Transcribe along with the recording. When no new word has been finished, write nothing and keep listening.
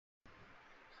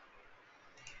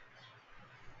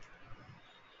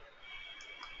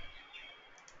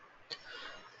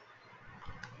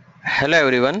Hello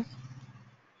everyone.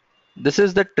 This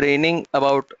is the training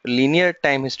about linear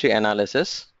time history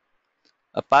analysis,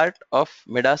 a part of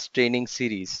Midas training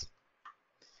series.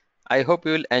 I hope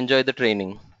you will enjoy the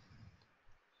training.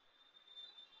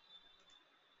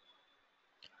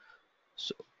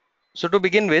 So, so to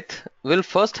begin with, we'll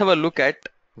first have a look at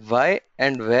why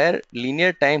and where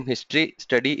linear time history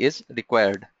study is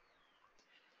required.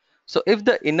 So if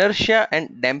the inertia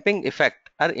and damping effect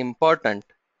are important,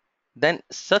 then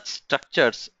such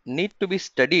structures need to be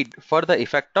studied for the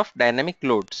effect of dynamic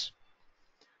loads.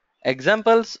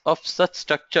 Examples of such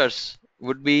structures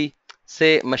would be,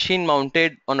 say, machine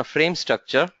mounted on a frame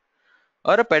structure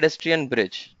or a pedestrian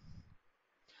bridge.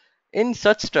 In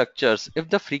such structures, if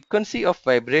the frequency of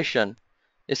vibration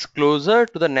is closer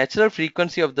to the natural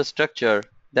frequency of the structure,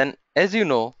 then as you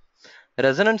know,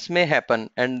 resonance may happen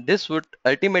and this would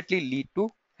ultimately lead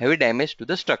to heavy damage to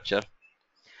the structure.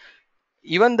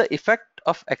 Even the effect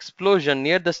of explosion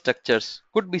near the structures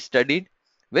could be studied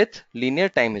with linear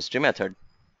time history method.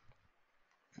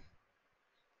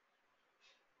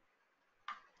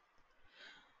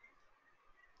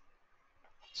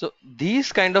 So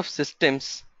these kind of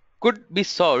systems could be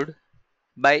solved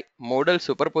by modal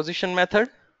superposition method,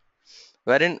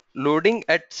 wherein loading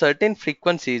at certain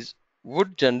frequencies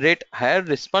would generate higher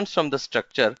response from the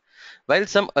structure, while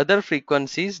some other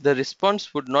frequencies the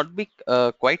response would not be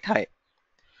quite high.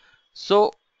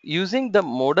 So using the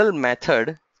modal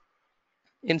method,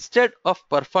 instead of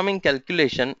performing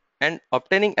calculation and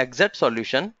obtaining exact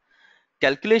solution,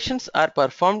 calculations are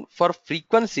performed for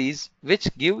frequencies which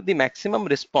give the maximum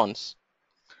response.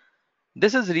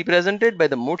 This is represented by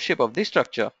the mode shape of the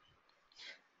structure.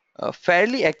 A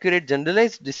fairly accurate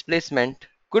generalized displacement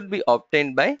could be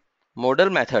obtained by modal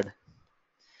method.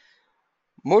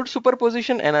 Mode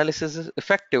superposition analysis is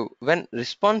effective when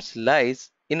response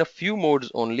lies in a few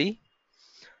modes only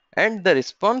and the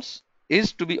response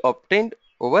is to be obtained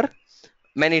over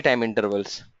many time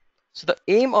intervals. So the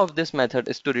aim of this method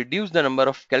is to reduce the number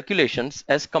of calculations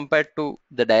as compared to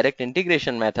the direct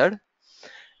integration method,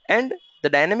 and the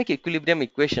dynamic equilibrium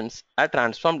equations are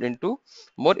transformed into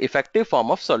more effective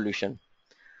form of solution.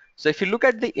 So if you look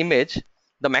at the image,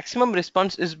 the maximum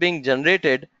response is being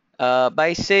generated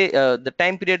by, say, the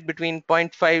time period between zero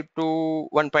point 0.5 to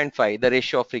 1.5, the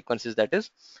ratio of frequencies that is.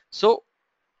 So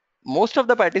most of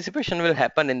the participation will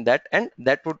happen in that, and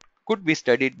that could be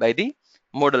studied by the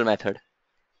modal method.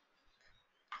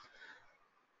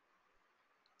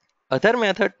 Other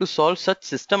method to solve such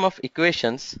system of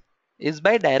equations is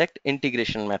by direct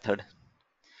integration method.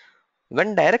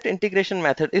 When direct integration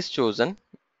method is chosen,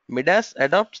 Midas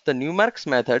adopts the Newmark's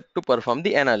method to perform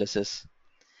the analysis.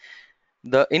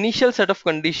 The initial set of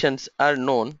conditions are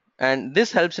known and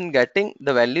this helps in getting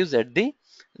the values at the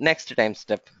next time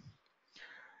step.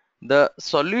 The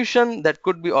solution that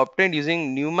could be obtained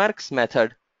using Newmark's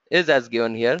method is as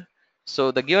given here.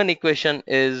 So the given equation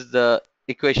is the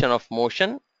equation of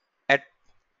motion at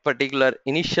particular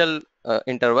initial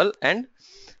interval, and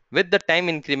with the time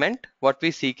increment what we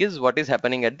seek is what is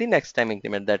happening at the next time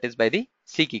increment, that is by the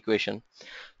seek equation.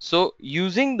 So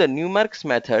using the Newmark's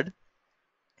method,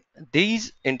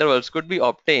 these intervals could be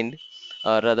obtained,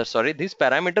 these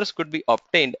parameters could be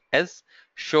obtained as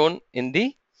shown in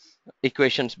the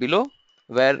equations below,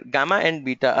 where gamma and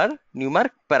beta are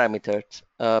Newmark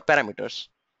parameters.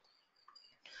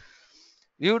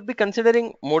 We would be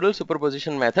considering modal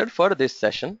superposition method for this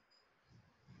session.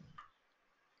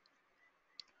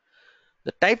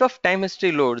 The type of time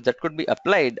history loads that could be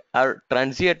applied are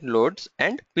transient loads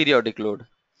and periodic load.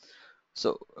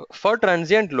 So for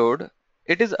transient load,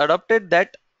 it is adopted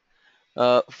that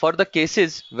for the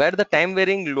cases where the time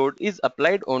varying load is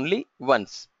applied only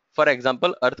once, for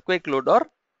example earthquake load or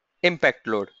impact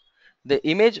load. The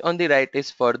image on the right is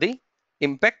for the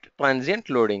impact transient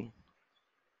loading,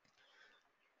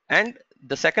 and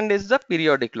the second is the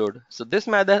periodic load. So this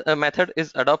method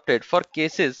is adopted for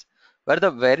cases where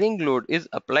the varying load is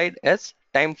applied as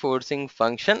time forcing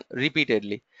function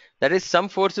repeatedly, that is some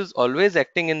force is always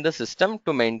acting in the system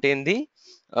to maintain the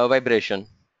vibration.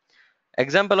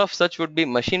 Example of such would be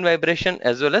machine vibration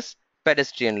as well as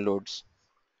pedestrian loads.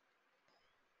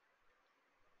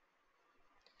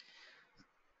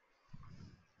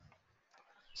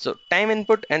 So time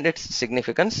input and its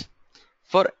significance.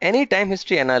 For any time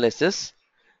history analysis,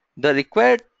 the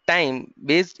required time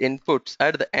based inputs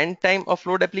are the end time of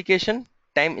load application,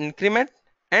 time increment,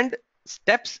 and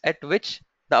steps at which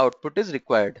the output is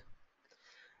required.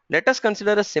 Let us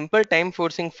consider a simple time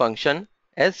forcing function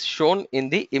as shown in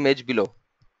the image below.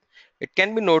 It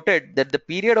can be noted that the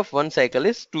period of one cycle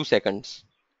is 2 seconds.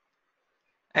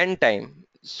 And time.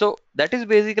 So that is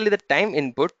basically the time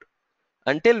input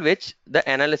until which the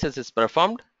analysis is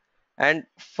performed. And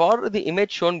for the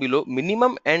image shown below,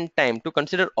 minimum end time to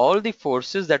consider all the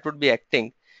forces that would be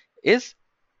acting is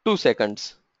 2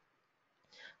 seconds.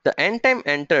 The end time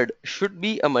entered should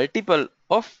be a multiple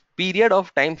of period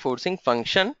of time forcing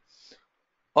function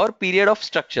or period of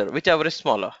structure, whichever is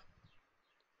smaller.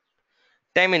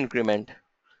 Time increment.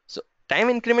 So time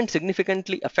increment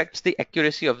significantly affects the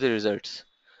accuracy of the results.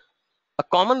 A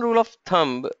common rule of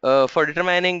thumb for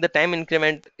determining the time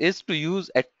increment is to use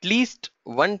at least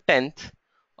 1/10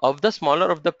 of the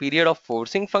smaller of the period of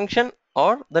forcing function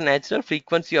or the natural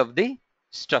frequency of the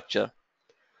structure.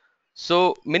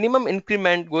 So minimum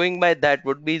increment going by that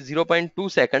would be 0.2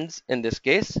 seconds in this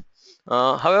case.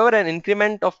 However, an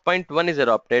increment of zero point 0.1 is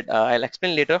adopted. I'll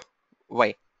explain later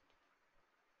why.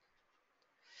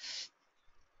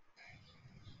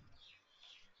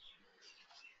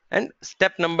 And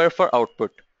step number for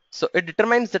output. So it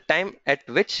determines the time at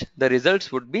which the results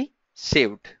would be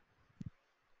saved.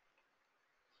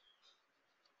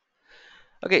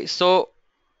 Okay, so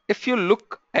if you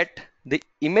look at the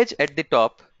image at the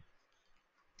top,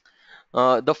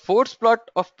 the force plot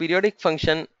of periodic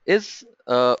function is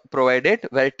provided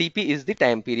where Tp is the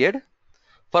time period.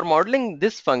 For modeling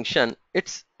this function,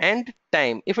 its end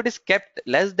time, if it is kept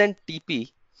less than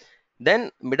Tp,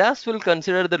 then Midas will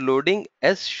consider the loading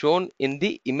as shown in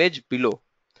the image below.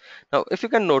 Now, if you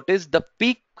can notice, the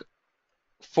peak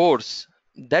force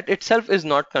that itself is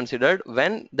not considered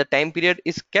when the time period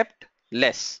is kept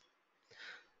less.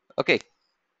 Okay,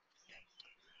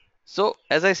 so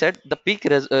as I said, the peak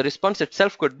response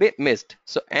itself could be missed.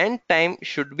 So end time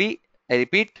should be, I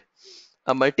repeat,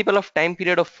 a multiple of time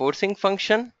period of forcing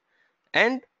function,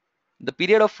 and the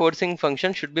period of forcing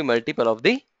function should be multiple of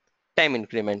the time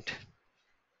increment.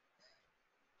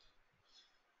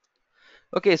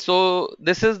 Okay, so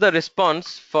this is the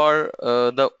response for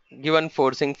the given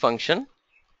forcing function.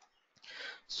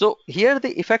 So here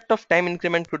the effect of time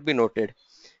increment could be noted.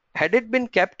 Had it been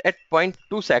kept at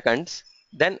 0.2 seconds,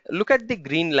 then look at the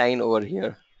green line over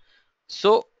here.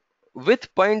 So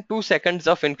with 0.2 seconds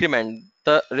of increment,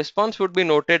 the response would be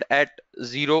noted at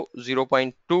 0,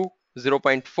 0.2,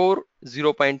 0.4,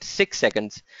 0.6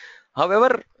 seconds.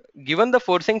 However, given the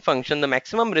forcing function, the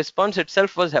maximum response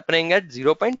itself was happening at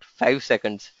 0.5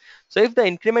 seconds. So if the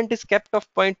increment is kept of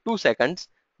 0.2 seconds,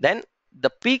 then the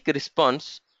peak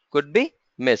response could be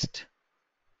missed,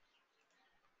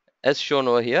 as shown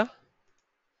over here.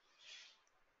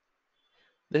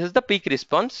 This is the peak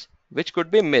response which could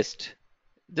be missed,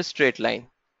 this straight line.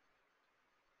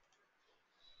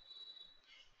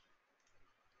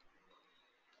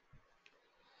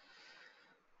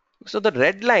 So the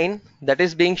red line that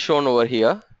is being shown over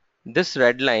here, this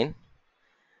red line,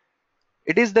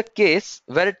 it is the case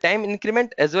where time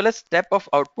increment as well as step of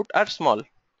output are small. It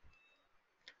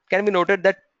can be noted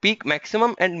that peak,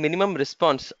 maximum and minimum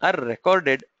response are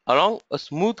recorded along a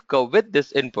smooth curve with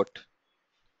this input.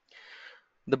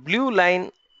 The blue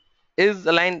line is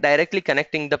a line directly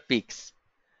connecting the peaks.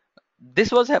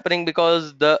 This was happening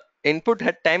because the input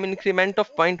had time increment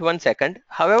of 0.1 second.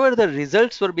 However, the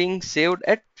results were being saved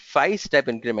at 5 step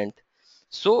increment.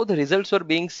 So the results were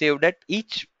being saved at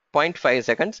each zero point 0.5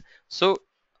 seconds. So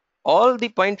all the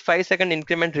 0.5 second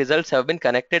increment results have been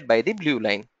connected by the blue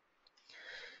line.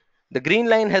 The green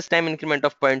line has time increment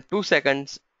of 0.2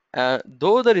 seconds.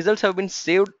 Though the results have been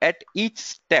saved at each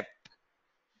step,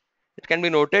 it can be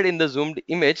noted in the zoomed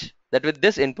image that with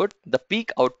this input, the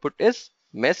peak output is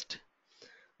missed.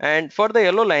 And for the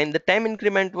yellow line, the time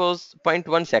increment was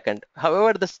 0.1 second.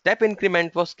 However, the step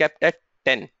increment was kept at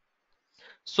 10.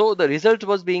 So the result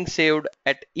was being saved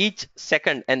at each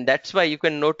second, and that's why you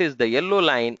can notice the yellow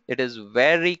line, it is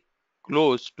very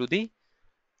close to the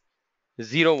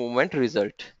zero movement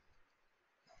result.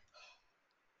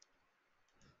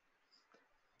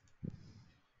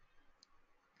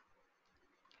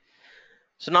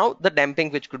 So now the damping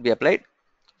which could be applied.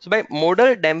 So by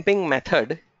modal damping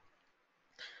method,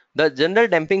 the general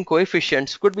damping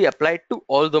coefficients could be applied to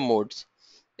all the modes.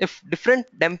 If different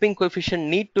damping coefficient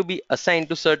need to be assigned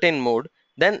to certain mode,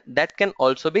 then that can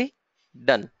also be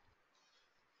done.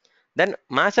 Then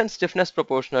mass and stiffness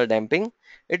proportional damping.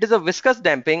 It is a viscous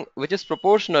damping which is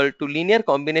proportional to linear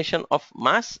combination of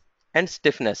mass and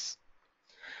stiffness.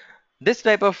 This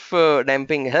type of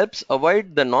damping helps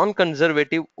avoid the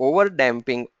non-conservative over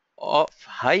damping of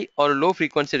high or low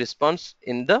frequency response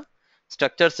in the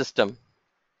structure system.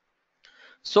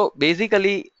 So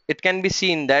basically it can be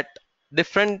seen that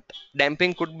different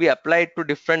damping could be applied to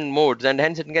different modes, and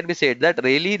hence it can be said that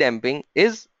Rayleigh damping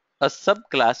is a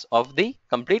subclass of the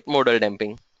complete modal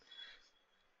damping.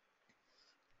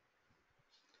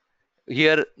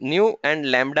 here nu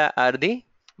and lambda are the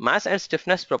mass and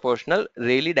stiffness proportional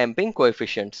Rayleigh damping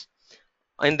coefficients.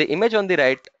 In the image on the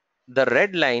right, the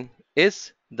red line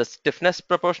is the stiffness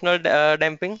proportional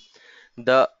damping,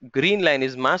 the green line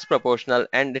is mass proportional,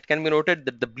 and it can be noted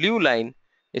that the blue line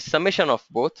is summation of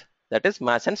both, that is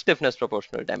mass and stiffness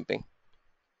proportional damping.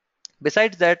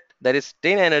 Besides that, there is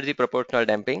strain energy proportional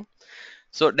damping.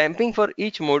 So damping for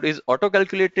each mode is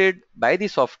auto-calculated by the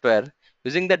software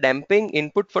using the damping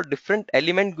input for different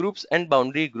element groups and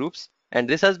boundary groups, and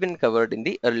this has been covered in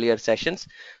the earlier sessions.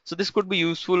 So this could be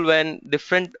useful when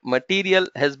different material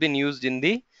has been used in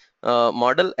the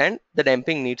model and the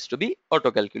damping needs to be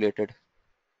auto-calculated.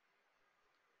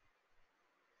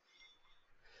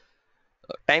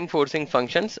 Time forcing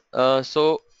functions.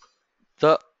 So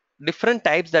the different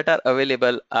types that are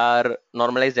available are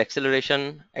normalized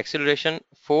acceleration,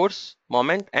 force,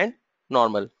 moment, and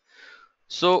normal.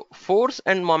 So force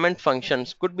and moment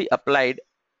functions could be applied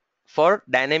for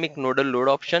dynamic nodal load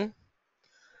option.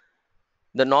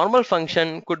 The normal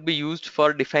function could be used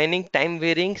for defining time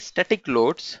varying static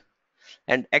loads,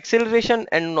 and acceleration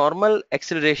and normal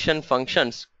acceleration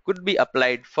functions could be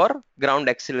applied for ground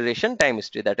acceleration time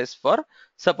history, that is for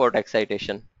support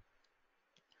excitation.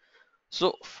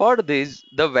 So for this,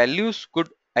 the values could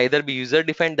either be user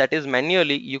defined, that is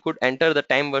manually you could enter the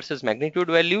time versus magnitude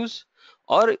values,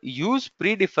 or use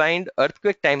predefined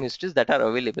earthquake time histories that are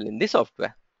available in the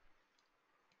software.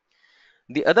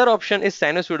 The other option is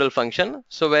sinusoidal function,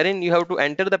 so wherein you have to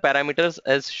enter the parameters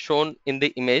as shown in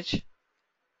the image,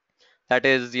 that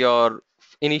is your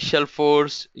initial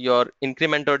force, your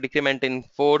increment or decrement in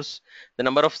force, the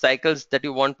number of cycles that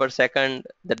you want per second,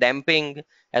 the damping,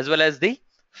 as well as the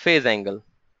phase angle.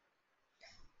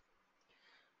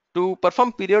 To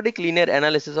perform periodic linear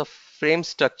analysis of frame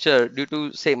structure due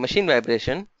to, say, machine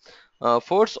vibration,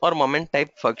 force or moment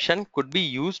type function could be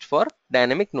used for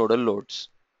dynamic nodal loads.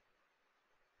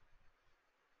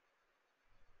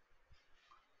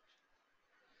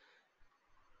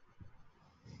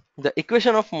 The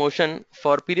equation of motion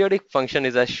for periodic function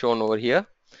is as shown over here,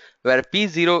 where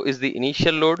P0 is the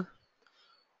initial load,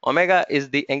 omega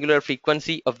is the angular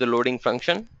frequency of the loading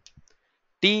function,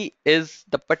 T is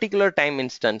the particular time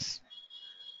instance.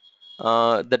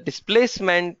 The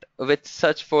displacement with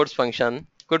such force function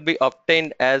could be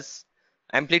obtained as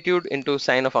amplitude into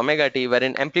sine of omega t,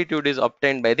 wherein amplitude is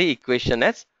obtained by the equation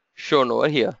as shown over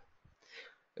here.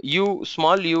 U,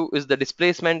 small u, is the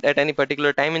displacement at any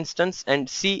particular time instance, and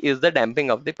C is the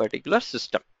damping of the particular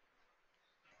system.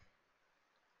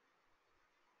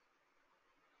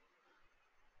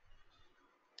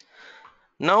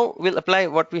 Now we'll apply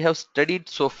what we have studied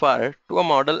so far to a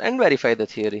model and verify the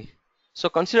theory. So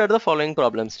consider the following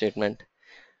problem statement.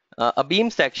 A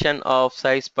beam section of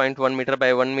size 0.1 meter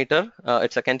by 1 meter,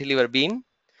 it's a cantilever beam.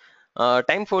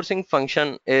 Time forcing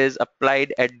function is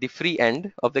applied at the free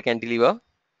end of the cantilever.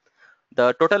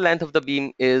 The total length of the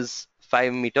beam is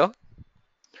 5 meter.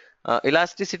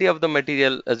 Elasticity of the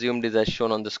material assumed is as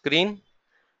shown on the screen.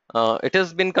 It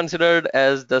has been considered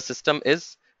as the system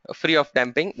is free of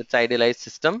damping, it's idealized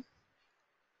system.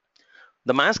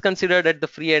 The mass considered at the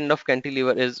free end of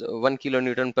cantilever is 1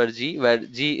 kilonewton per g, where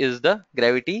g is the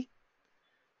gravity.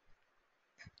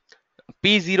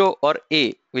 P0 or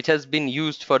A, which has been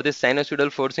used for this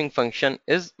sinusoidal forcing function,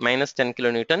 is minus 10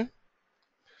 kilonewton.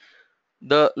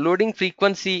 The loading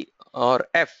frequency or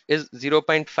F is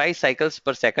 0.5 cycles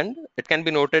per second. It can be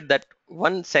noted that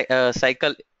one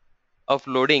cycle of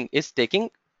loading is taking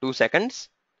 2 seconds.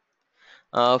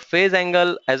 Phase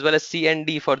angle as well as C and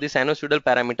D for the sinusoidal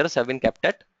parameters have been kept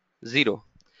at 0.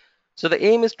 So the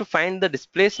aim is to find the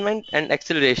displacement and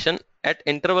acceleration at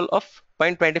interval of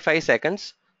 0.25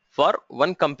 seconds for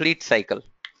one complete cycle.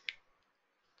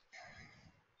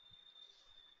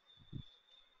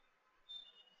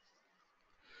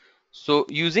 So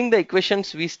using the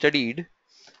equations we studied,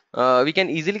 we can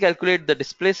easily calculate the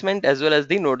displacement as well as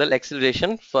the nodal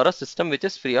acceleration for a system which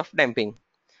is free of damping.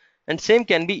 And same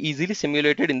can be easily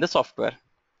simulated in the software.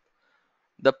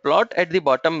 The plot at the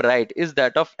bottom right is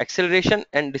that of acceleration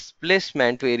and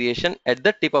displacement variation at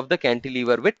the tip of the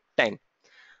cantilever with time.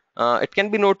 It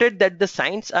can be noted that the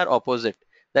signs are opposite.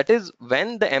 That is,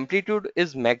 when the amplitude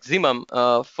is maximum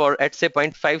for at say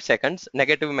 0.5 seconds,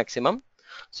 negative maximum.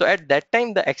 So at that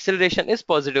time, the acceleration is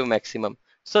positive maximum.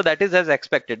 So that is as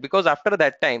expected, because after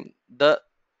that time, the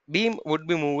beam would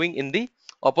be moving in the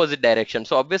opposite direction.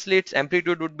 So obviously its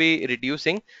amplitude would be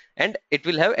reducing and it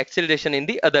will have acceleration in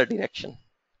the other direction.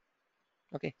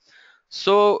 Okay.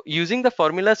 So using the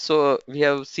formula so we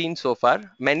have seen so far,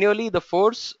 manually the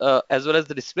force as well as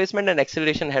the displacement and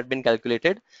acceleration had been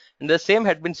calculated, and the same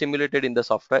had been simulated in the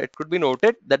software. It could be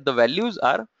noted that the values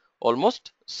are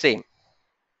almost same.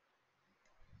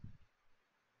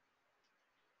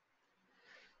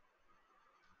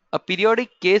 A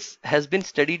periodic case has been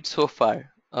studied so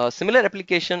far. A similar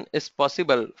application is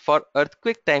possible for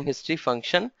earthquake time history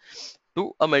function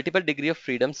to a multiple degree of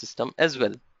freedom system as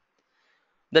well.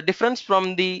 The difference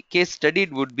from the case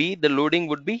studied would be the loading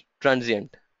would be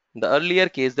transient. In the earlier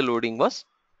case, the loading was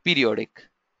periodic.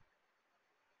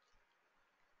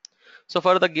 So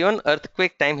for the given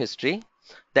earthquake time history,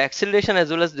 the acceleration as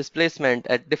well as displacement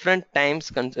at different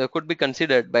times could be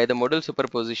considered by the modal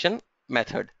superposition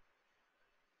method.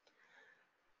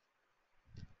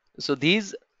 So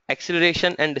these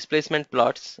acceleration and displacement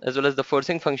plots as well as the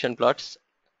forcing function plots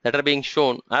that are being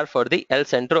shown are for the El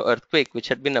Centro earthquake, which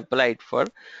had been applied for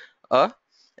a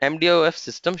MDOF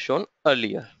system shown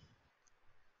earlier.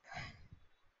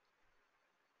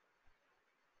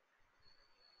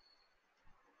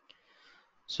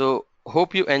 So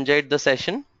hope you enjoyed the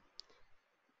session.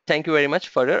 Thank you very much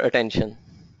for your attention.